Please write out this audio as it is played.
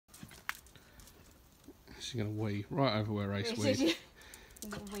She's going to wee right over where Ace wees.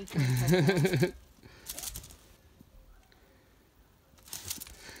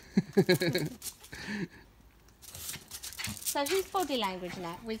 So his body language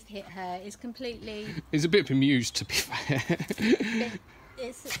now with her is completely... He's a bit bemused, to be fair.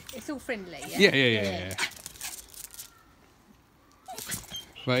 It's all friendly, yeah.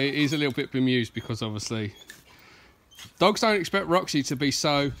 But he's a little bit bemused because obviously dogs don't expect Roxy to be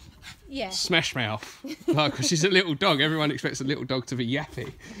so smash mouth. Like, because she's a little dog, everyone expects a little dog to be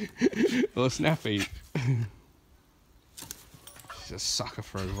yappy or snappy. She's a sucker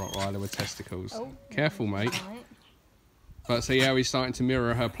for a Rottweiler with testicles. Oh, careful, mate. Right. But see how he's starting to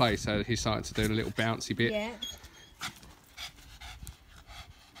mirror her play, so he's starting to do the little bouncy bit. Yeah.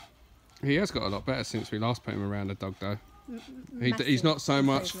 He has got a lot better since we last put him around a dog, though. He's not so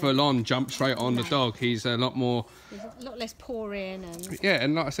much full on, jump straight on the dog. He's a lot more... He's a lot less pouring and... Yeah,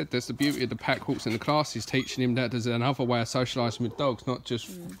 and like I said, there's the beauty of the pack walks in the classes, teaching him that there's another way of socialising with dogs, not just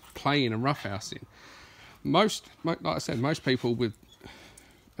playing and roughhousing. Like I said, most people with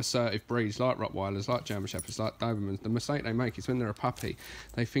assertive breeds like Rottweilers, like German Shepherds, like Dobermans, the mistake they make is when they're a puppy,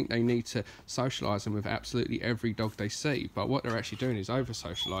 they think they need to socialise them with absolutely every dog they see, but what they're actually doing is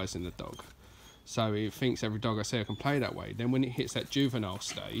over-socialising the dog. So he thinks every dog I see I can play that way. Then when it hits that juvenile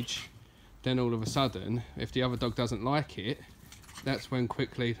stage, then all of a sudden, if the other dog doesn't like it, that's when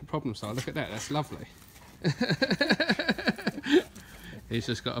quickly the problems start. Look at that, that's lovely. He's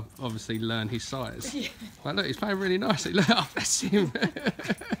just got to obviously learn his size. Yeah. But look, he's playing really nicely. Look, oh, bless him.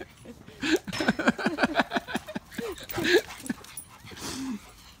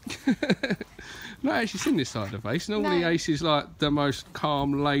 No, actually seen this side of Ace. Normally Ace is like the most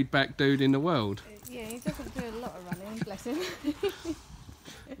calm, laid-back dude in the world. Yeah, he doesn't do a lot of running, bless him.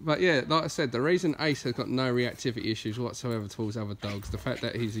 But yeah, like I said, the reason Ace has got no reactivity issues whatsoever towards other dogs, the fact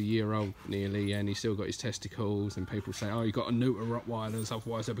that he's a year old nearly and he's still got his testicles, and people say, oh, you've got to neuter Rottweilers,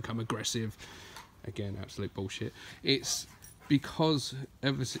 otherwise they become aggressive. Again, absolute bullshit. It's because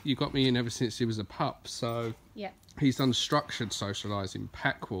you got me in ever since he was a pup, so he's done structured socialising,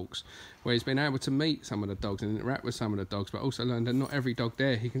 pack walks, where he's been able to meet some of the dogs and interact with some of the dogs, but also learn that not every dog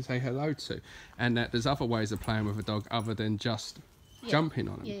there he can say hello to, and that there's other ways of playing with a dog other than just jumping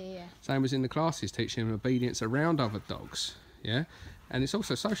on them. Same as in the classes, teaching him obedience around other dogs. And it's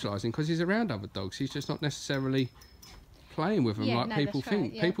also socialising because he's around other dogs. He's just not necessarily playing with them like people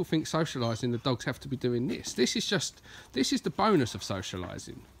think. Right, people think socialising, the dogs have to be doing this. This is the bonus of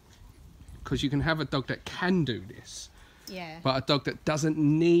socialising, because you can have a dog that can do this, but a dog that doesn't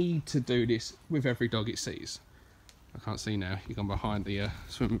need to do this with every dog it sees. I can't see now, you've gone behind the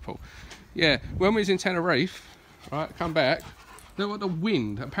swimming pool. Yeah, when we was in Tenerife, right, come back, look at the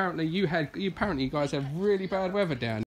wind. Apparently you guys have really bad weather down